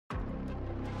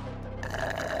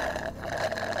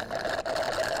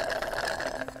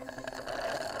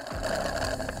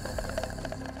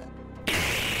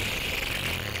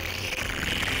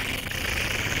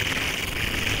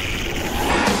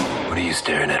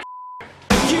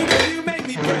You make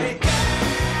me break.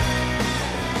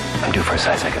 I'm due for a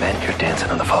seismic event. You're dancing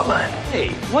on the fault line.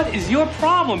 Hey, what is your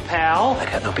problem, pal? I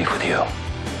got no beef with you.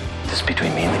 This is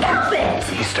between me and the kid.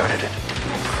 He started it.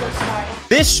 So sorry.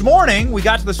 This morning, we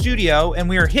got to the studio and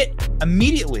we were hit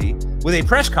immediately with a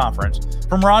press conference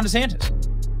from Ron DeSantis.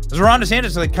 As Ron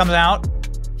DeSantis comes out,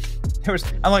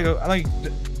 I'm like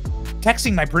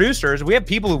texting my producers. We have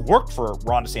people who work for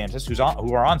Ron DeSantis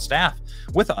who are on staff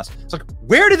with us. It's like,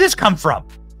 where did this come from?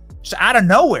 Just out of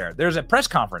nowhere. There's a press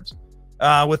conference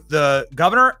with the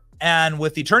governor and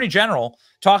with the attorney general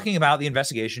talking about the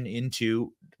investigation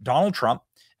into Donald Trump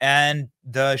and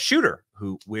the shooter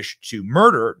who wished to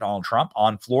murder Donald Trump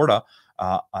on Florida,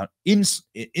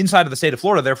 inside of the state of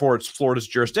Florida. Therefore, it's Florida's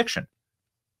jurisdiction.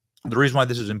 The reason why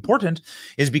this is important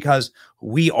is because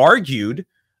we argued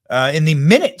in the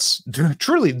minutes,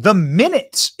 truly the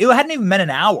minutes. It hadn't even been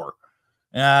an hour.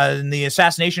 And the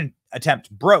assassination attempt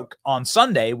broke on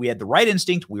Sunday. We had the right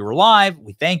instinct. We were live.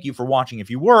 We thank you for watching if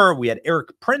you were. We had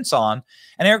Eric Prince on,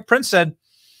 and Eric Prince said,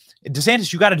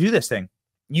 DeSantis, you got to do this thing.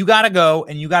 You got to go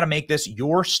and you got to make this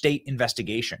your state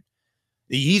investigation.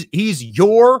 He's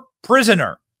your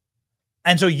prisoner.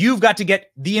 And so you've got to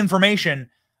get the information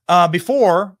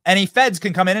before any feds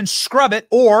can come in and scrub it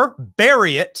or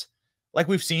bury it like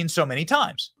we've seen so many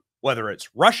times, whether it's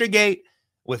Russiagate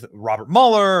with Robert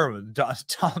Mueller,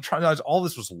 Donald Trump, all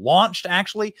this was launched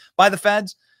actually by the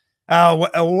feds,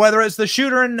 whether it's the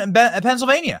shooter in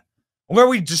Pennsylvania, where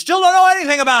we still don't know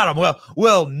anything about him. Well,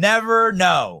 we'll never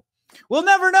know. We'll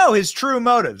never know his true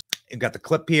motives. You've got the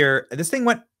clip here. This thing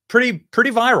went pretty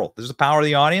viral. This is the power of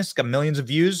the audience. It's got millions of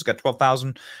views. It's got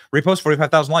 12,000 reposts,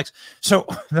 45,000 likes. So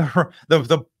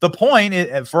the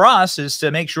point for us is to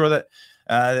make sure that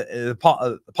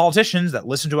the politicians that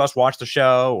listen to us watch the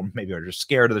show, or maybe are just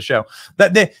scared of the show,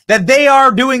 that they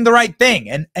are doing the right thing.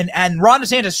 And Ron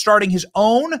DeSantis starting his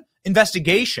own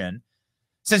investigation,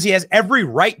 since he has every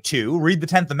right to read the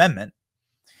 10th Amendment.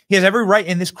 He has every right,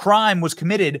 and this crime was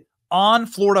committed on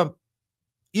Florida,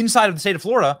 inside of the state of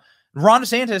Florida. Ron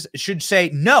DeSantis should say,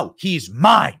 no, he's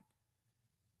mine,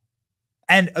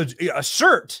 and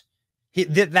assert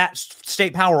that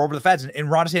state power over the feds. And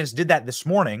Ron DeSantis did that this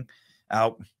morning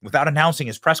without announcing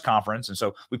his press conference. And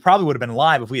so we probably would have been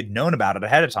live if we had known about it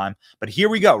ahead of time. But here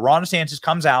we go. Ron DeSantis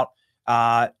comes out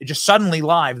just suddenly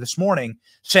live this morning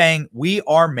saying, we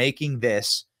are making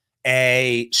this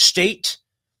a state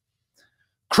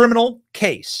criminal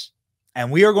case, and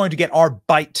we are going to get our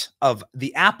bite of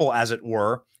the apple, as it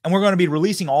were, and we're going to be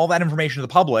releasing all that information to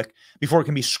the public before it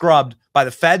can be scrubbed by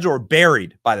the feds or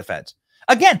buried by the feds.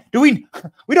 Again, we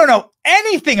don't know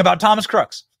anything about Thomas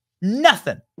Crooks.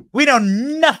 Nothing. We know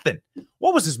nothing.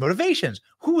 What was his motivations?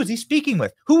 Who was he speaking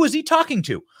with? Who was he talking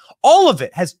to? All of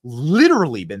it has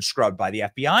literally been scrubbed by the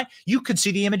FBI. You could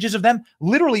see the images of them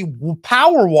literally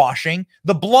power washing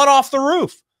the blood off the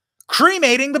roof,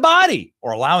 cremating the body,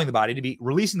 or allowing the body to be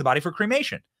releasing the body for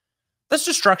cremation. That's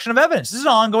destruction of evidence. This is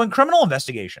an ongoing criminal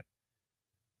investigation.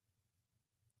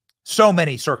 So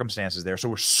many circumstances there. So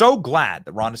we're so glad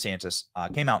that Ron DeSantis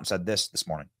came out and said this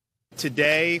morning.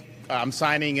 Today, I'm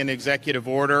signing an executive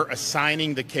order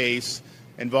assigning the case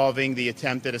involving the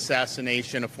attempted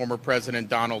assassination of former President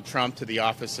Donald Trump to the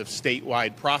Office of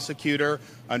Statewide Prosecutor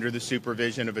under the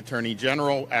supervision of Attorney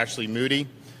General Ashley Moody.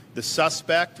 The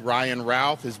suspect, Ryan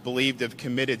Routh, is believed to have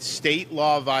committed state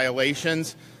law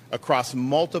violations across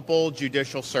multiple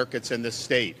judicial circuits in the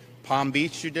state. Palm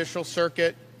Beach Judicial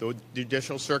Circuit, the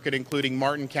Judicial Circuit including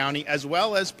Martin County, as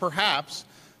well as perhaps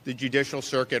the Judicial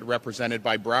Circuit represented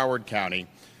by Broward County.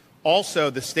 Also,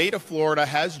 the state of Florida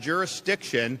has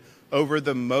jurisdiction over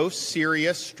the most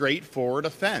serious, straightforward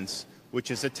offense, which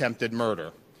is attempted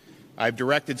murder. I've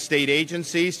directed state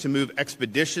agencies to move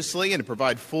expeditiously and to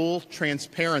provide full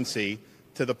transparency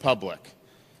to the public.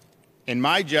 In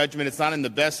my judgment, it's not in the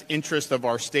best interest of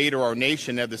our state or our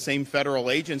nation to have the same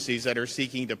federal agencies that are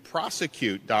seeking to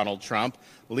prosecute Donald Trump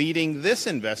leading this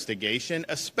investigation,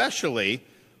 especially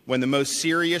when the most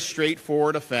serious,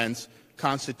 straightforward offense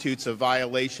constitutes a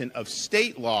violation of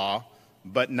state law,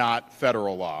 but not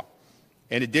federal law.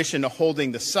 In addition to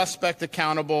holding the suspect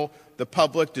accountable, the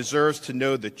public deserves to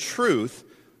know the truth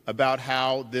about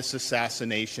how this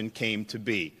assassination came to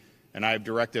be. And I have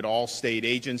directed all state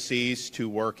agencies to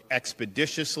work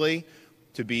expeditiously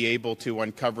to be able to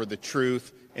uncover the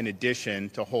truth in addition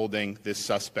to holding this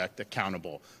suspect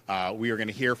accountable. We are going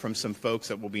to hear from some folks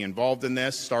that will be involved in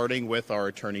this, starting with our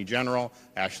Attorney General,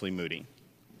 Ashley Moody.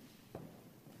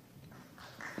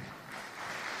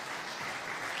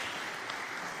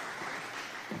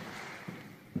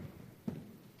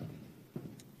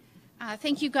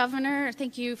 Thank you, Governor.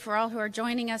 Thank you for all who are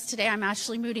joining us today. I'm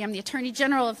Ashley Moody. I'm the Attorney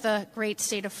General of the great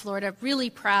state of Florida. Really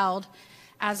proud,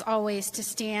 as always, to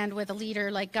stand with a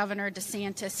leader like Governor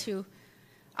DeSantis, who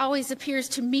always appears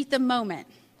to meet the moment,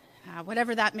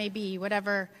 whatever that may be,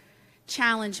 whatever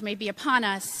challenge may be upon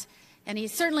us. And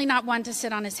he's certainly not one to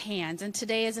sit on his hands. And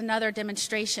today is another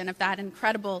demonstration of that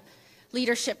incredible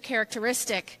leadership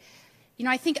characteristic. You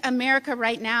know, I think America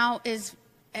right now is,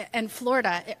 and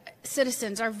Florida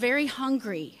citizens are very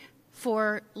hungry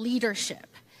for leadership.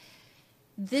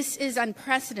 This is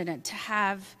unprecedented to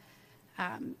have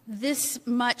this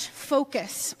much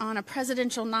focus on a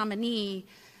presidential nominee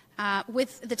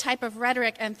with the type of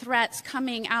rhetoric and threats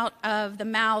coming out of the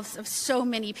mouths of so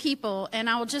many people. And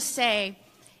I will just say,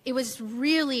 it was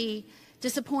really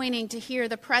disappointing to hear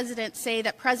the president say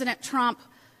that President Trump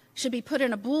should be put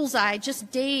in a bullseye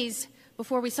just days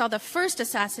before we saw the first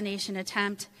assassination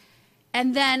attempt,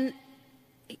 and then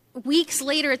weeks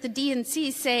later at the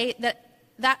DNC say that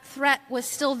that threat was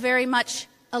still very much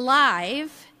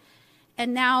alive,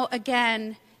 and now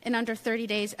again, in under 30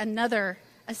 days, another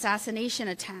assassination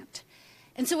attempt.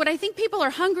 And so what I think people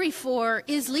are hungry for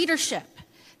is leadership.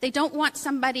 They don't want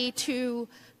somebody to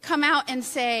come out and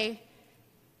say,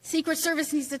 Secret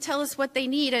Service needs to tell us what they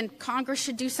need and Congress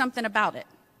should do something about it.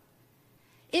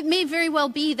 It may very well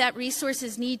be that more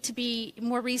resources need to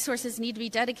be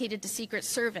dedicated to Secret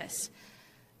Service.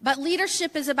 But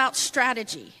leadership is about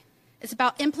strategy. It's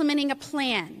about implementing a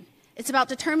plan. It's about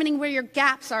determining where your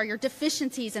gaps are, your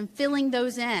deficiencies, and filling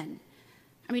those in.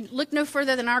 I mean, look no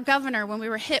further than our governor when we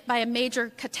were hit by a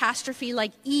major catastrophe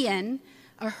like Ian,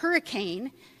 a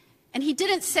hurricane, and he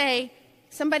didn't say,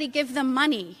 somebody give them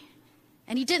money.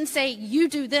 And he didn't say, you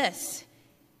do this.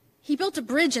 He built a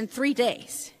bridge in 3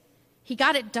 days. He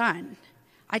got it done.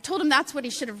 I told him that's what he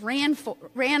should have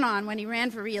ran on when he ran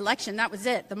for re-election. That was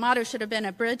it. The motto should have been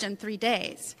a bridge in 3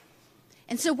 days.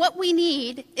 And so what we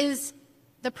need is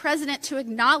the president to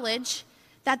acknowledge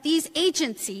that these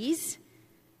agencies,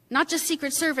 not just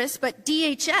Secret Service, but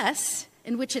DHS,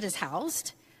 in which it is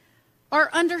housed, are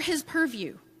under his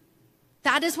purview.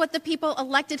 That is what the people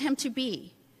elected him to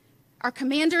be. Our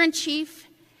commander-in-chief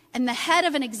and the head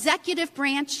of an executive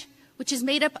branch which is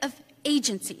made up of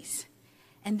agencies.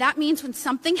 And that means when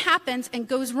something happens and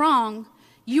goes wrong,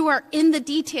 you are in the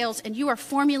details and you are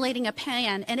formulating a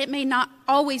plan, and it may not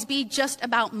always be just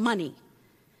about money.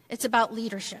 It's about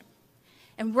leadership.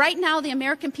 And right now, the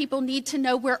American people need to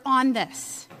know we're on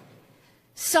this.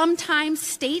 Sometimes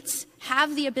states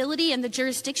have the ability and the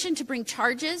jurisdiction to bring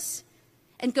charges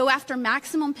and go after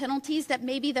maximum penalties that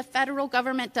maybe the federal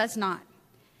government does not.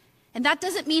 And that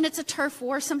doesn't mean it's a turf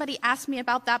war. Somebody asked me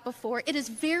about that before. It is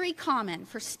very common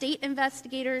for state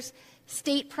investigators,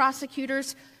 state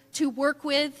prosecutors to work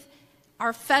with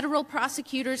our federal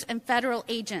prosecutors and federal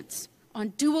agents on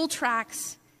dual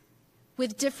tracks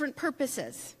with different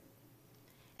purposes.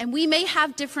 And we may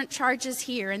have different charges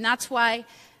here, and that's why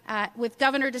with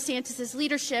Governor DeSantis'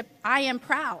 leadership, I am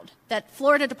proud that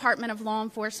Florida Department of Law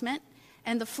Enforcement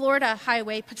and the Florida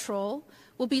Highway Patrol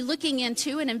will be looking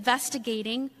into and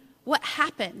investigating what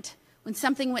happened when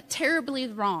something went terribly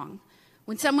wrong,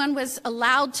 when someone was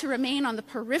allowed to remain on the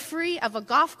periphery of a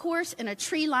golf course in a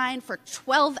tree line for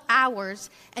 12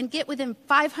 hours and get within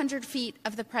 500 feet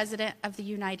of the President of the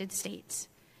United States.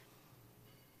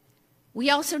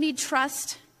 We also need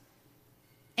trust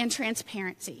and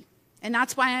transparency. And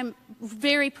that's why I'm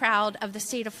very proud of the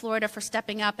state of Florida for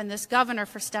stepping up and this governor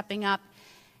for stepping up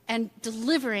and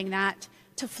delivering that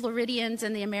to Floridians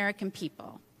and the American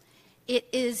people. It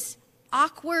is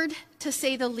awkward, to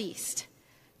say the least,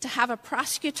 to have a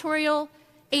prosecutorial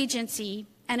agency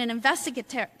and an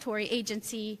investigatory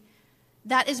agency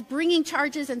that is bringing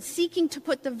charges and seeking to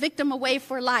put the victim away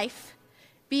for life,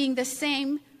 being the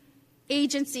same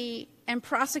agency and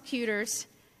prosecutors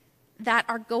that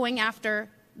are going after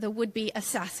the would-be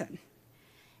assassin.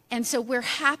 And so we're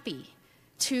happy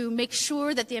to make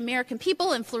sure that the American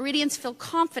people and Floridians feel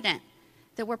confident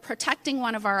that we're protecting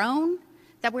one of our own,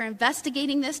 that we're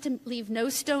investigating this to leave no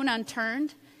stone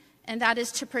unturned, and that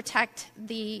is to protect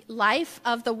the life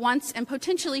of the once and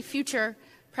potentially future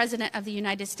President of the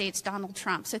United States, Donald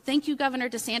Trump. So thank you, Governor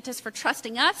DeSantis, for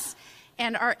trusting us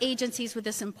and our agencies with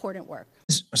this important work.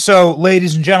 So,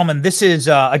 ladies and gentlemen, this is,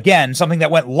 again, something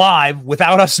that went live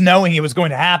without us knowing it was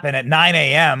going to happen at 9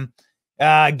 a.m.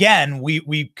 Again,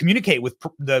 we communicate with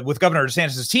Governor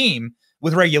DeSantis' team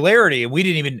with regularity, and we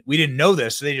didn't know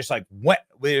this. So they just went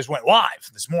live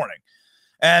this morning,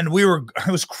 and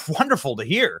it was wonderful to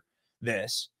hear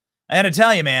this. I had to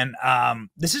tell you, man,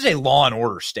 this is a law and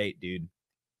order state, dude.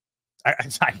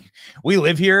 We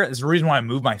live here. It's the reason why I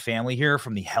moved my family here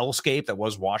from the hellscape that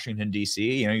was Washington,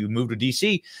 D.C. You know, you moved to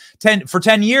D.C. for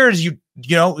 10 years, you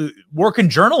work in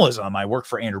journalism. I worked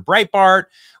for Andrew Breitbart,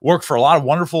 worked for a lot of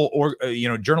wonderful,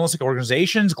 journalistic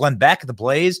organizations, Glenn Beck, The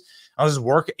Blaze. I was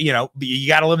working, you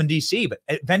got to live in D.C., but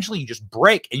eventually you just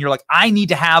break and you're like, I need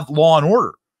to have law and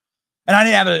order. And I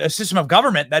need to have a system of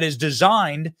government that is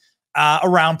designed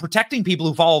around protecting people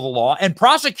who follow the law and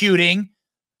prosecuting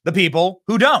the people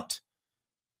who don't.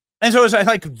 And so it's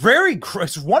like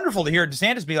it's wonderful to hear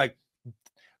DeSantis be like,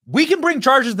 we can bring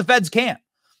charges the feds can't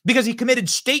because he committed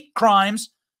state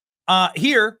crimes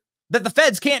here that the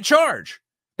feds can't charge.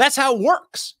 That's how it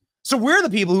works. So we're the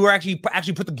people who are actually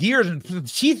put the gears and put the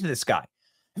teeth of this guy.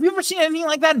 Have you ever seen anything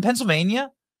like that in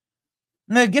Pennsylvania?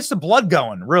 And it gets the blood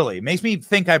going, really. It makes me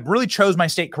think I really chose my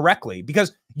state correctly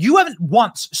because you haven't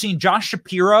once seen Josh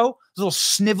Shapiro, those little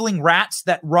sniveling rats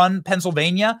that run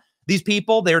Pennsylvania. These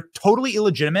people, they're totally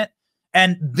illegitimate.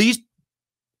 And these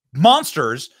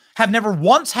monsters have never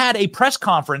once had a press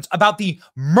conference about the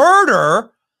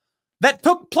murder that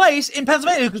took place in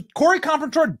Pennsylvania. Corey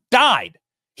Comptonor died.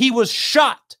 He was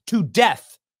shot to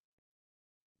death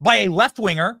by a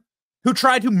left-winger who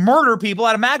tried to murder people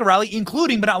at a MAGA rally,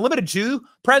 including but not limited to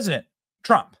President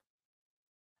Trump.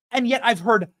 And yet I've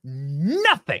heard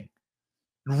nothing,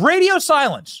 radio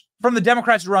silence from the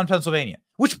Democrats around Pennsylvania,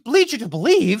 which leads you to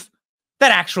believe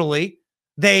that actually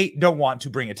they don't want to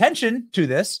bring attention to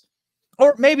this,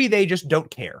 or maybe they just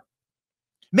don't care.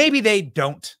 Maybe they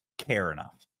don't care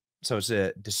enough. So it's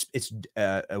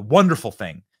a wonderful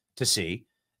thing to see.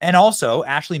 And also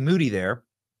Ashley Moody there,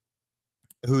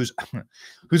 who's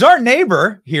our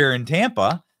neighbor here in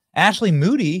Tampa. Ashley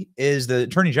Moody is the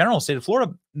Attorney General of the state of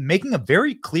Florida, making a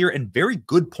very clear and very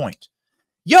good point.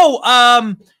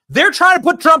 They're trying to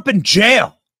put Trump in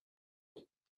jail.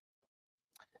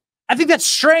 I think that's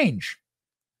strange.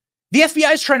 The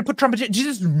FBI is trying to put Trump in jail.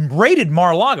 Jesus raided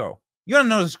Mar-a-Lago. You want to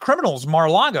know those criminals,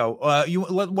 Mar-a-Lago.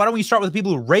 Why don't we start with the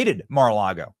people who raided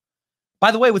Mar-a-Lago?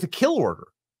 By the way, with a kill order.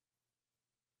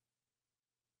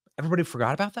 Everybody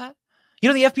forgot about that? The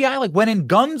FBI went in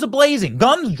guns a-blazing,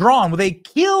 guns drawn with a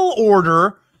kill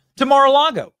order to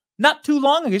Mar-a-Lago. Not too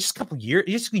long ago, just a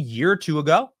year or two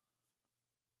ago.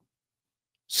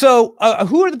 So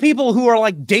who are the people who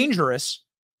are dangerous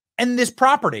in this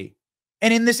property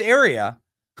and in this area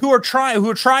who are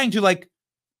trying to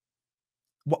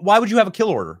why would you have a kill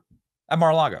order at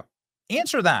Mar-a-Lago?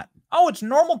 Answer that. Oh, it's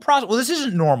normal process. Well, this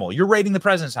isn't normal. You're raiding the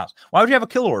president's house. Why would you have a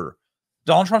kill order?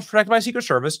 Donald Trump's protected by Secret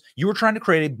Service. You were trying to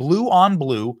create a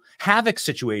blue-on-blue havoc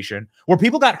situation where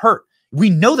people got hurt. We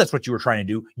know that's what you were trying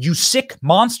to do, you sick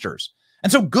monsters.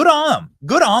 And so good on them.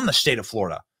 Good on the state of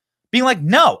Florida. Being like,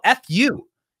 no, F you.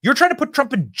 You're trying to put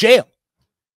Trump in jail.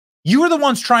 You were the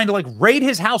ones trying to raid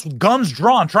his house with guns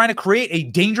drawn, trying to create a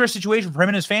dangerous situation for him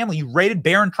and his family. You raided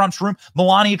Barron Trump's room,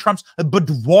 Melania Trump's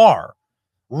boudoir,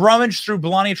 rummaged through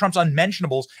Melania Trump's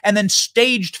unmentionables, and then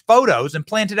staged photos and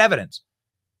planted evidence.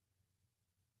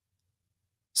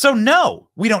 So no,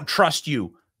 we don't trust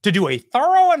you to do a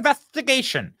thorough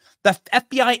investigation. The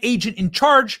FBI agent in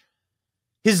charge,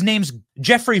 his name's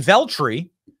Jeffrey Veltri,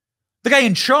 the guy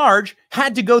in charge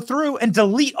had to go through and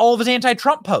delete all of his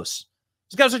anti-Trump posts.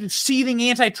 This guy was a seething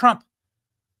anti-Trump.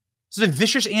 This is a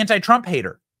vicious anti-Trump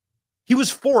hater. He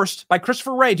was forced by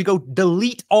Christopher Wray to go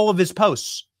delete all of his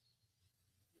posts.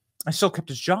 I still kept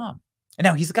his job. And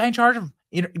now he's the guy in charge of,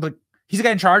 he's the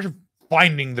guy in charge of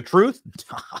finding the truth.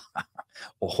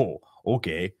 Oh,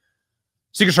 okay.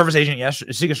 Secret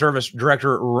Service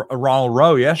Director Ronald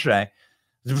Rowe yesterday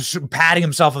was patting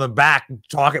himself on the back,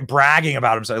 bragging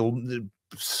about himself.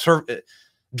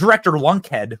 Director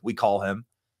Lunkhead, we call him,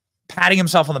 patting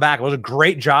himself on the back. It was a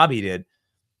great job he did.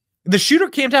 The shooter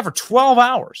camped out for 12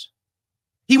 hours.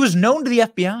 He was known to the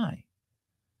FBI.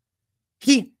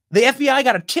 The FBI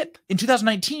got a tip in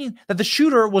 2019 that the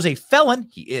shooter was a felon.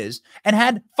 He is, and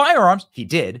had firearms. He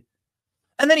did.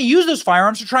 And then he used those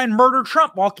firearms to try and murder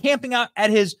Trump while camping out at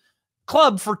his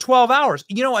club for 12 hours.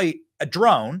 A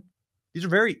drone, these are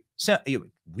very,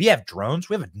 we have drones.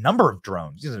 We have a number of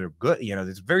drones. These are good.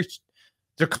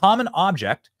 They're common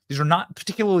object. These are not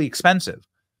particularly expensive.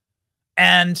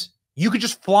 And you could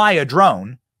just fly a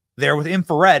drone there with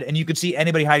infrared and you could see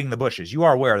anybody hiding in the bushes. You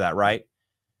are aware of that, right?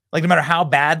 No matter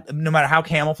how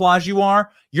camouflaged you are,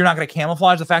 you're not going to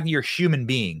camouflage the fact that you're a human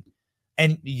being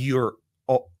and you're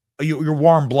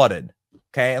warm-blooded,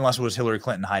 okay? Unless it was Hillary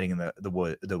Clinton hiding in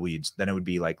the weeds, then it would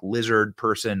be lizard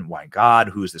person. My God,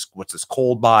 who is this? What's this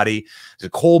cold body? Is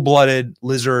it cold-blooded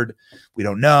lizard? We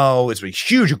don't know. It's a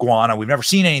huge iguana. We've never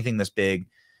seen anything this big.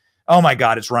 Oh my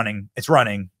God, it's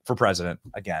running for president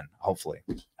again, hopefully.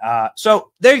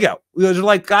 So there you go. We were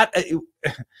like, God,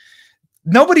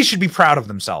 nobody should be proud of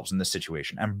themselves in this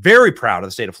situation. I'm very proud of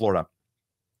the state of Florida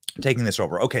taking this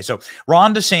over. Okay, so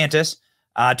Ron DeSantis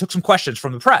took some questions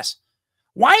from the press.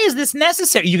 Why is this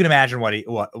necessary? You can imagine what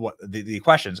the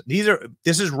questions.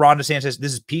 This is Ron DeSantis.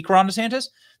 This is peak Ron DeSantis.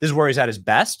 This is where he's at his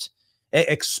best,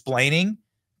 explaining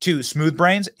to smooth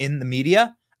brains in the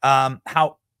media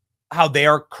how they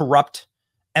are corrupt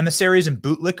emissaries and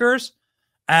bootlickers,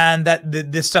 and that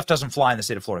this stuff doesn't fly in the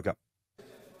state of Florida. Go.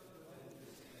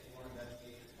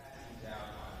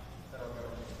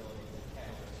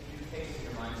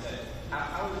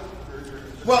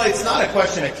 Well, it's not a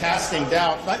question of casting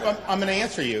doubt. I'm going to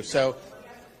answer you. So,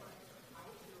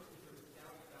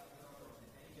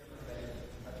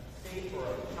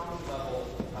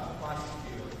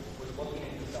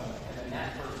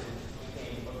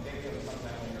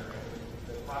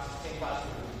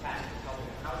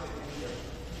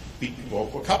 well,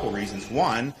 a couple reasons.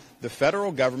 One, the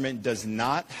federal government does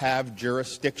not have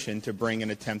jurisdiction to bring an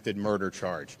attempted murder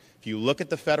charge. If you look at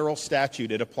the federal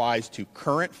statute, it applies to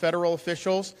current federal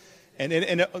officials.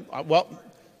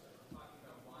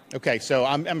 Okay, so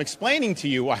I'm explaining to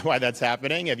you why that's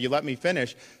happening, if you let me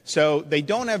finish. So they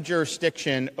don't have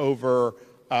jurisdiction over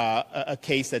a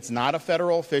case that's not a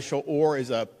federal official or is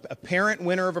a apparent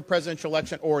winner of a presidential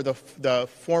election or the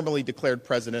formally declared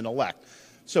president-elect.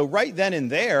 So right then and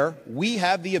there, we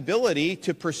have the ability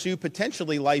to pursue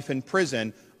potentially life in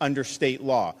prison under state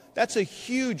law. That's a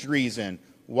huge reason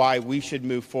why we should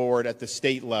move forward at the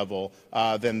state level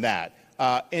than that.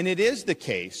 And it is the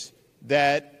case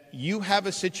that you have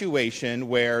a situation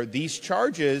where these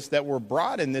charges that were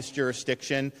brought in this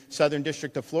jurisdiction, Southern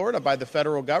District of Florida, by the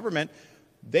federal government,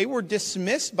 they were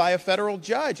dismissed by a federal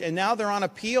judge, and now they're on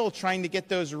appeal trying to get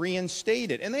those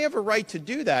reinstated. And they have a right to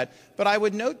do that. But I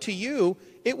would note to you,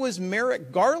 it was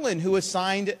Merrick Garland who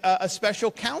assigned a special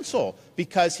counsel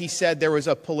because he said there was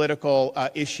a political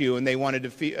issue and they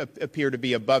wanted to appear to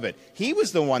be above it. He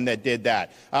was the one that did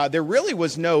that. There really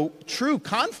was no true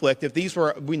conflict. If these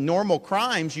were normal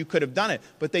crimes, you could have done it.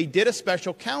 But they did a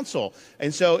special counsel.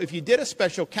 And so if you did a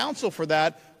special counsel for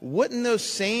that, wouldn't those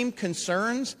same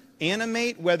concerns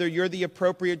animate whether you're the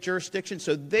appropriate jurisdiction?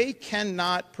 So they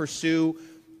cannot pursue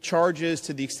charges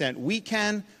to the extent we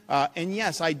can. And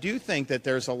yes, I do think that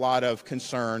there's a lot of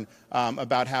concern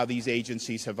about how these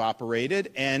agencies have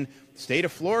operated. And the state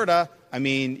of Florida, I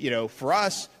mean, you know, for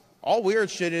us, all weird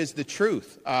shit is the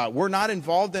truth. We're not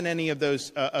involved in any of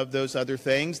those other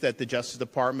things that the Justice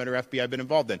Department or FBI have been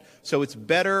involved in. So it's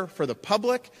better for the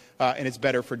public and it's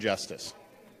better for justice.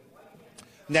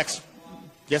 Next.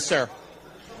 Yes, sir.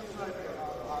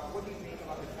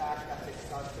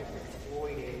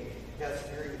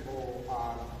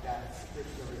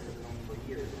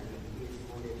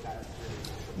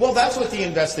 Well, that's what the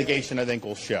investigation, I think,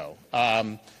 will show.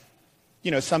 You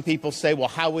know, some people say, well,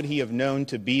 how would he have known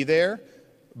to be there?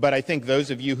 But I think those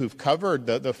of you who've covered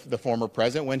the former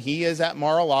president, when he is at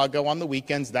Mar-a-Lago on the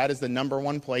weekends, that is the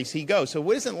 #1 place he goes. So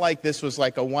it isn't like this was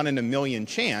like a 1 in a million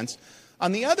chance.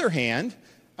 On the other hand,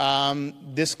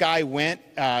 this guy went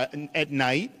at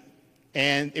night,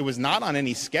 and it was not on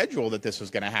any schedule that this was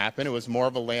going to happen. It was more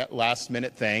of a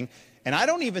last-minute thing. And I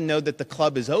don't even know that the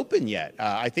club is open yet.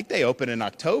 I think they open in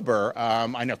October.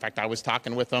 I know, in fact, I was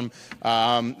talking with them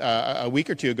a week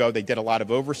or two ago. They did a lot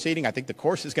of overseating. I think the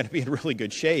course is going to be in really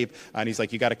good shape. And he's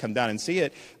like, you got to come down and see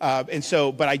it.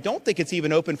 But I don't think it's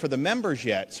even open for the members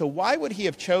yet. So why would he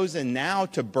have chosen now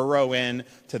to burrow in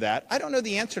to that? I don't know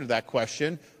the answer to that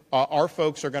question. Our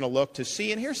folks are going to look to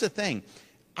see. And here's the thing.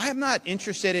 I'm not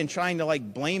interested in trying to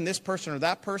blame this person or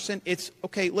that person. It's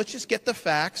okay. Let's just get the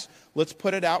facts. Let's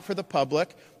put it out for the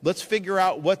public. Let's figure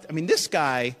out this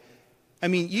guy,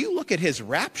 you look at his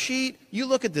rap sheet, you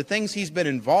look at the things he's been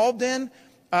involved in.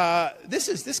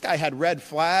 This guy had red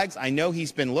flags. I know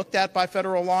he's been looked at by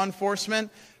federal law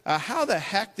enforcement. How the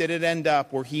heck did it end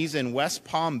up where he's in West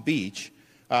Palm Beach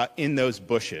in those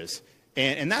bushes?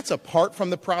 And that's apart from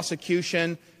the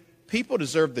prosecution. People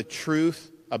deserve the truth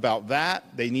about that.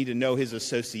 They need to know his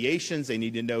associations. They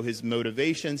need to know his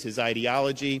motivations, his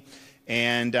ideology.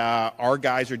 And our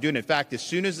guys are doing it. In fact, as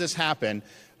soon as this happened,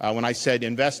 when I said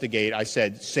investigate, I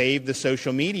said save the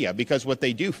social media, because what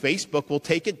they do, Facebook will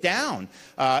take it down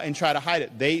and try to hide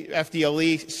it.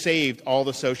 FDLE saved all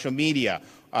the social media,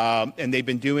 and they've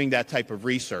been doing that type of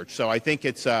research. So I think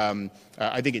it's I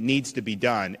think it needs to be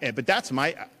done. But that's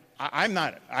I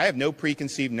have no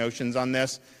preconceived notions on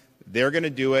this. They're going to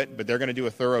do it, but they're going to do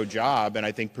a thorough job, and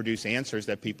I think produce answers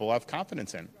that people have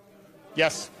confidence in.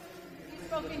 Yes. Have you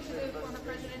spoken to the former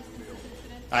president since this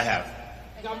incident? I have.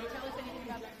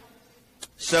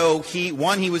 So he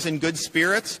was in good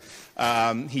spirits.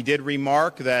 He did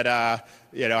remark that,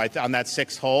 on that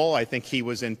sixth hole, I think he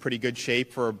was in pretty good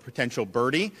shape for a potential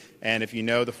birdie. And if you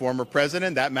know the former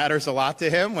president, that matters a lot to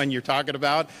him when you're talking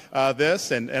about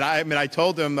this. And I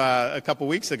told him a couple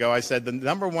weeks ago, I said the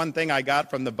number one thing I got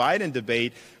from the Biden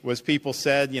debate was people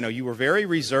said, you were very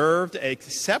reserved,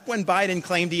 except when Biden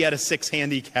claimed he had a 6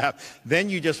 handicap. Then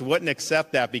you just wouldn't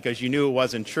accept that because you knew it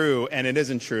wasn't true, and it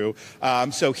isn't true.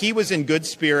 So he was in good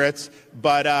spirits,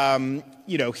 but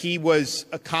he was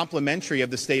a complimentary of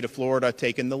the state of Florida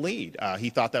taking the lead. He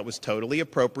thought that was totally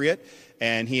appropriate,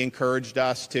 and he encouraged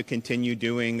us to continue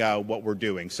doing what we're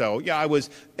doing. So, yeah,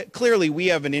 clearly we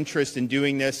have an interest in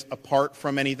doing this apart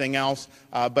from anything else,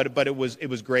 but it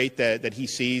was great that he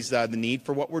sees the need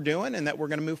for what we're doing and that we're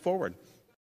going to move forward.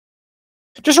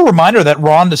 Just a reminder that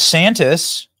Ron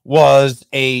DeSantis was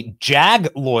a JAG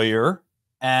lawyer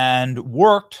and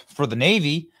worked for the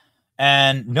Navy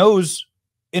and knows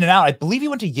in and out. I believe he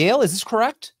went to Yale. Is this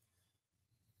correct?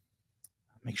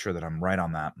 Make sure that I'm right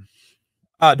on that.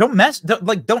 Don't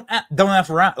F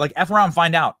around. Like, F around and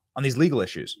find out on these legal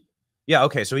issues. Yeah,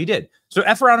 okay, so he did. So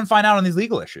F around and find out on these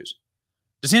legal issues.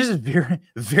 DeSantis is very,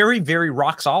 very, very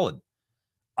rock solid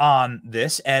on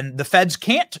this, and the feds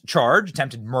can't charge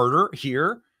attempted murder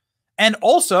here. And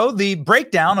also the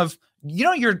breakdown of,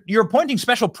 you're appointing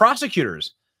special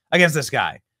prosecutors against this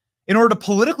guy in order to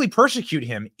politically persecute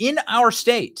him in our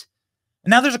state. And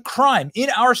now there's a crime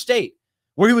in our state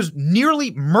where he was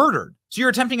nearly murdered. So you're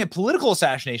attempting a political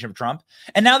assassination of Trump,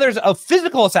 and now there's a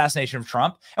physical assassination of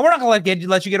Trump, and we're not going to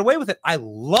let you get away with it. I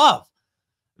love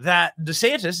that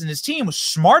DeSantis and his team was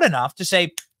smart enough to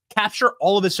say, capture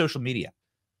all of his social media.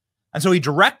 And so he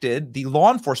directed the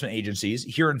law enforcement agencies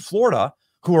here in Florida,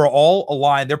 who are all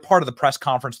aligned. They're part of the press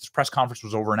conference. This press conference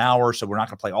was over an hour, so we're not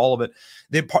going to play all of it.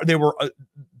 They were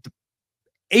the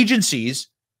agencies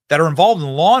that are involved in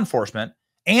law enforcement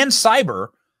and cyber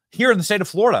here in the state of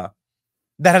Florida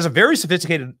that has a very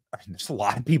sophisticated, there's a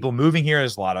lot of people moving here.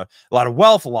 There's a lot of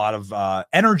wealth, a lot of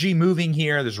energy moving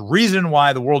here. There's a reason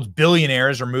why the world's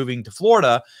billionaires are moving to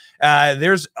Florida.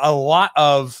 There's a lot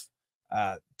of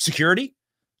security,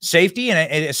 safety, and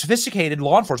a sophisticated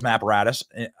law enforcement apparatus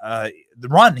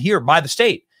run here by the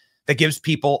state that gives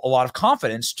people a lot of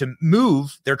confidence to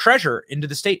move their treasure into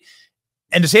the state.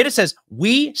 And DeSantis says,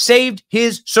 we saved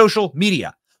his social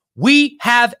media. We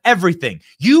have everything.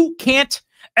 You can't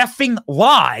effing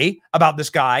lie about this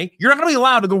guy. You're not going to be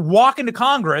allowed to go walk into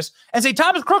Congress and say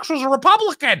Thomas Crooks was a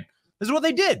Republican. This is what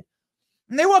they did.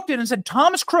 And they walked in and said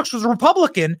Thomas Crooks was a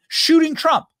Republican shooting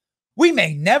Trump. We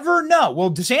may never know.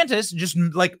 Well, DeSantis just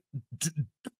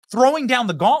throwing down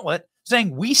the gauntlet,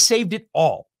 saying we saved it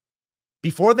all.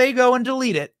 Before they go and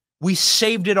delete it, we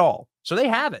saved it all. So they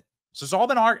have it. So it's all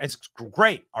been it's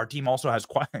great. Our team also has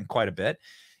quite a bit.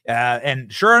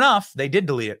 And sure enough, they did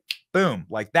delete it. Boom,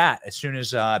 like that, as soon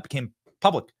as it became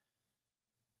public.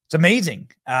 It's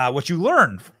amazing what you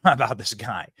learn about this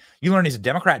guy. You learn he's a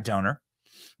Democrat donor.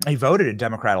 He voted in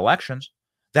Democrat elections,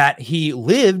 that he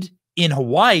lived in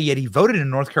Hawaii, yet he voted in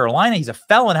North Carolina. He's a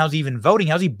felon. How's he even voting?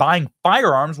 How's he buying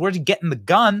firearms? Where's he getting the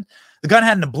gun? The gun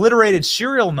had an obliterated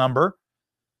serial number.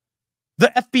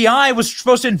 The FBI was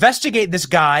supposed to investigate this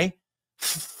guy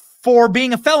for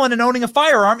being a felon and owning a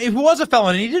firearm. If he was a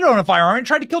felon and he did own a firearm and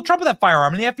tried to kill Trump with that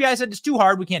firearm, and the FBI said, it's too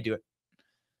hard, we can't do it.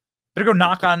 Better go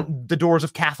knock on the doors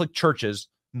of Catholic churches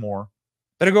more.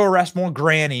 Better go arrest more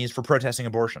grannies for protesting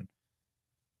abortion.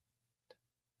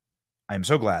 I am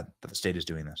so glad that the state is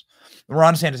doing this.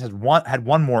 Ron DeSantis had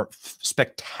one more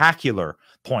spectacular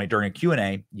point during a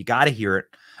Q&A. You got to hear it,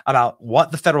 about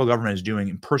what the federal government is doing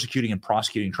in persecuting and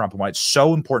prosecuting Trump and why it's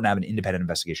so important to have an independent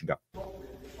investigation go.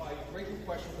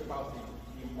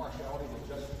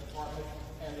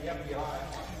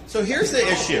 So here's the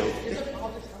issue.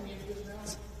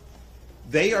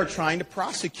 They are trying to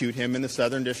prosecute him in the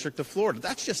Southern District of Florida.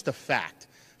 That's just a fact.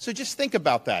 So just think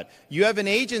about that. You have an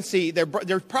agency, they're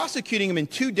prosecuting him in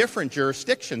 2 different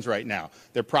jurisdictions right now.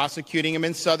 They're prosecuting him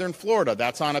in Southern Florida.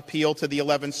 That's on appeal to the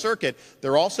 11th Circuit.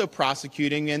 They're also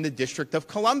prosecuting in the District of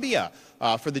Columbia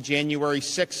for the January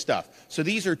 6th stuff. So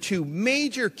these are 2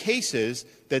 major cases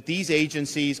that these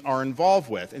agencies are involved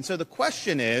with. And so the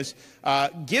question is,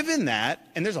 given that,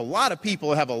 and there's a lot of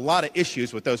people that have a lot of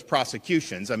issues with those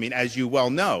prosecutions. I mean, as you well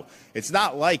know, it's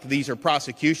not like these are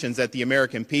prosecutions that the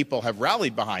American people have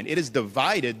rallied behind. It has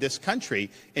divided this country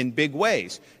in big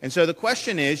ways. And so the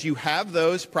question is, you have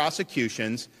those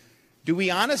prosecutions. Do we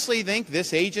honestly think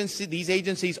these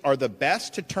agencies are the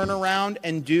best to turn around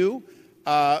and do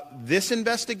this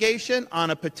investigation on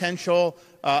a potential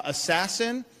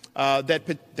assassin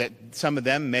that some of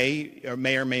them may or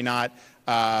may not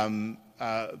want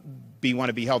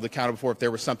to be held accountable for if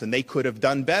there was something they could have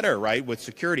done better, right, with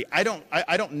security. I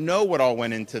don't know what all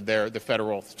went into the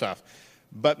federal stuff.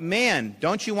 But, man,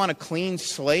 don't you want a clean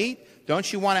slate?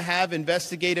 Don't you want to have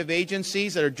investigative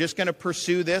agencies that are just going to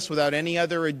pursue this without any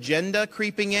other agenda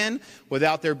creeping in,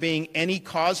 without there being any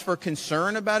cause for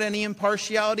concern about any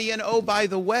impartiality? And, oh, by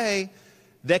the way,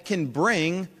 that can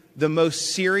bring the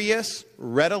most serious,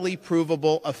 readily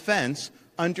provable offense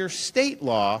under state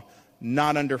law,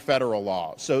 not under federal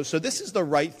law. So this is the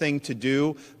right thing to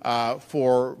do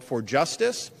for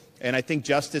justice. And I think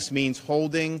justice means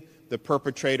holding the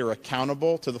perpetrator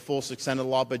accountable to the full extent of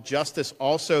the law, but justice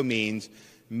also means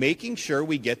making sure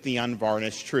we get the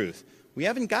unvarnished truth. We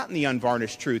haven't gotten the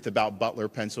unvarnished truth about Butler,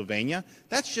 Pennsylvania.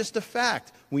 That's just a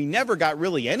fact. We never got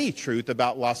really any truth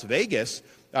about Las Vegas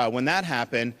when that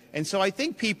happened. And so I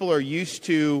think people are used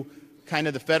to kind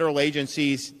of the federal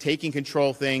agencies taking control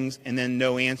of things and then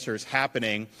no answers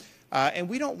happening. And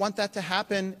we don't want that to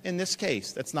happen in this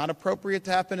case. That's not appropriate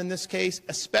to happen in this case,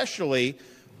 especially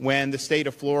when the state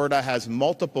of Florida has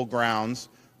multiple grounds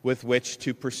with which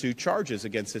to pursue charges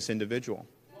against this individual.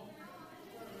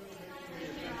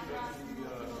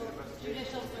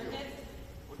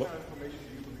 What kind of information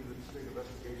do you believe that the state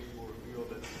investigation will reveal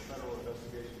that the federal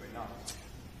investigation may not?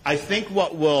 I think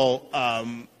what will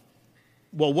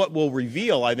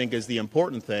reveal, I think, is the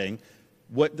important thing.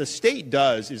 What the state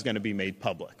does is going to be made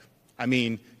public. I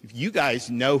mean, if you guys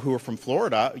know who are from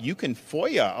Florida, you can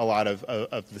FOIA a lot of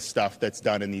the stuff that's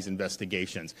done in these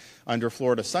investigations under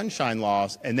Florida sunshine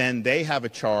laws, and then they have a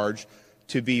charge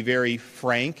to be very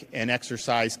frank and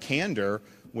exercise candor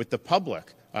with the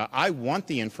public. I want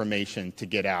the information to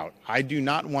get out. I do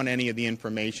not want any of the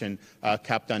information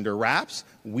kept under wraps.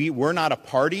 We're not a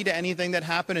party to anything that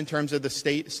happened in terms of the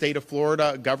state of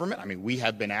Florida government. I mean, we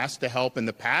have been asked to help in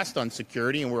the past on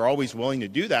security, and we're always willing to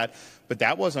do that. But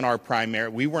that wasn't our primary.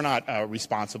 We were not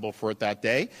responsible for it that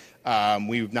day.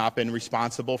 We've not been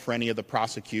responsible for any of the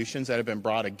prosecutions that have been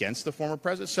brought against the former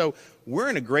president. So we're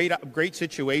in a great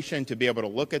situation to be able to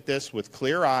look at this with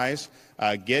clear eyes,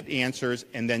 get answers,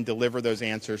 and then deliver those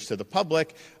answers to the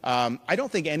public. I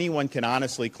don't think anyone can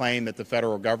honestly claim that the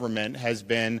federal government has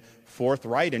been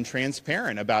forthright and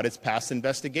transparent about its past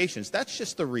investigations. That's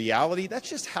just the reality. That's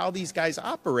just how these guys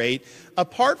operate.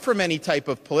 Apart from any type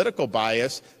of political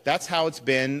bias, that's how it's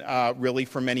been really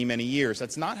for many, many years.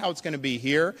 That's not how it's going to be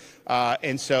here.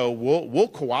 And so we'll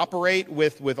cooperate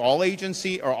with all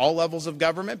agency or all levels of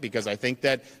government, because I think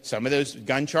that some of those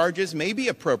gun charges may be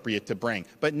appropriate to bring,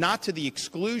 but not to the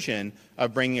exclusion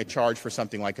of bringing a charge for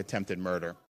something like attempted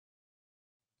murder.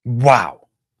 Wow.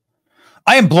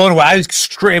 I am blown away. I was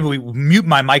screaming. We mute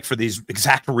my mic for these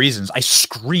exact reasons. I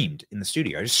screamed in the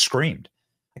studio. I just screamed.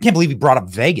 I can't believe he brought up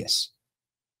Vegas.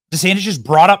 DeSantis just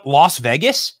brought up Las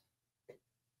Vegas,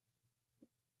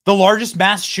 the largest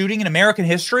mass shooting in American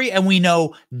history, and we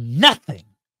know nothing.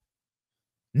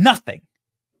 Nothing.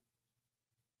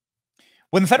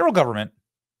 When the federal government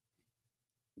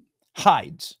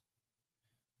hides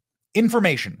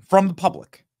information from the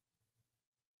public,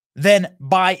 then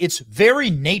by its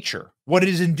very nature, what it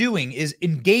is doing is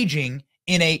engaging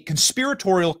in a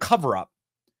conspiratorial cover-up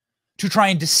to try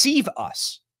and deceive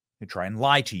us, to try and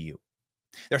lie to you.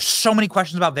 There's so many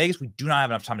questions about Vegas. We do not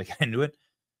have enough time to get into it.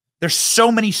 There's so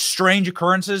many strange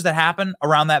occurrences that happen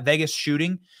around that Vegas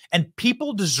shooting, and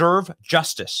people deserve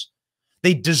justice.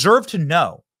 They deserve to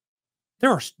know.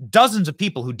 There are dozens of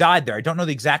people who died there. I don't know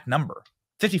the exact number.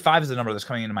 55 is the number that's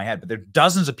coming into my head, but there are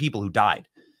dozens of people who died.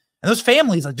 And those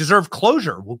families deserve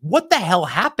closure. What the hell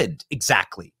happened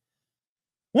exactly?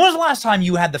 When was the last time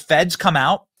you had the feds come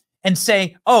out and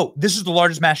say, oh, this is the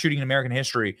largest mass shooting in American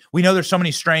history. We know there's so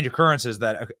many strange occurrences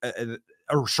that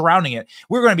are surrounding it.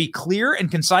 We're going to be clear and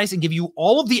concise and give you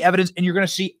all of the evidence, and you're going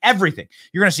to see everything.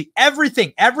 You're going to see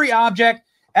everything, every object,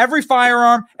 every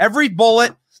firearm, every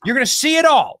bullet. You're going to see it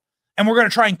all. And we're going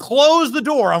to try and close the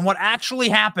door on what actually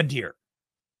happened here.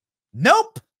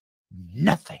 Nope.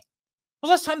 Nothing. When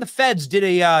was the last time the feds did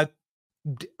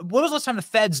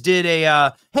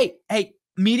hey,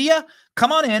 media,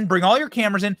 come on in, bring all your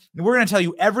cameras in, and we're going to tell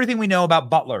you everything we know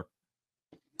about Butler.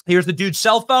 Here's the dude's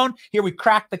cell phone. Here we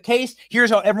cracked the case.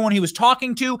 Here's how everyone he was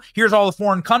talking to. Here's all the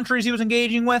foreign countries he was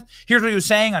engaging with. Here's what he was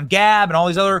saying on Gab and all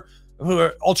these other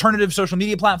alternative social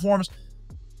media platforms.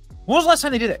 When was the last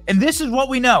time they did it? And this is what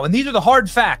we know. And these are the hard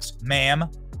facts, ma'am.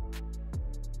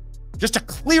 Just to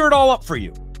clear it all up for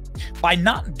you. By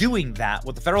not doing that,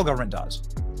 what the federal government does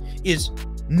is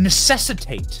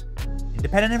necessitate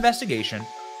independent investigation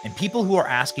and people who are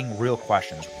asking real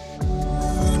questions.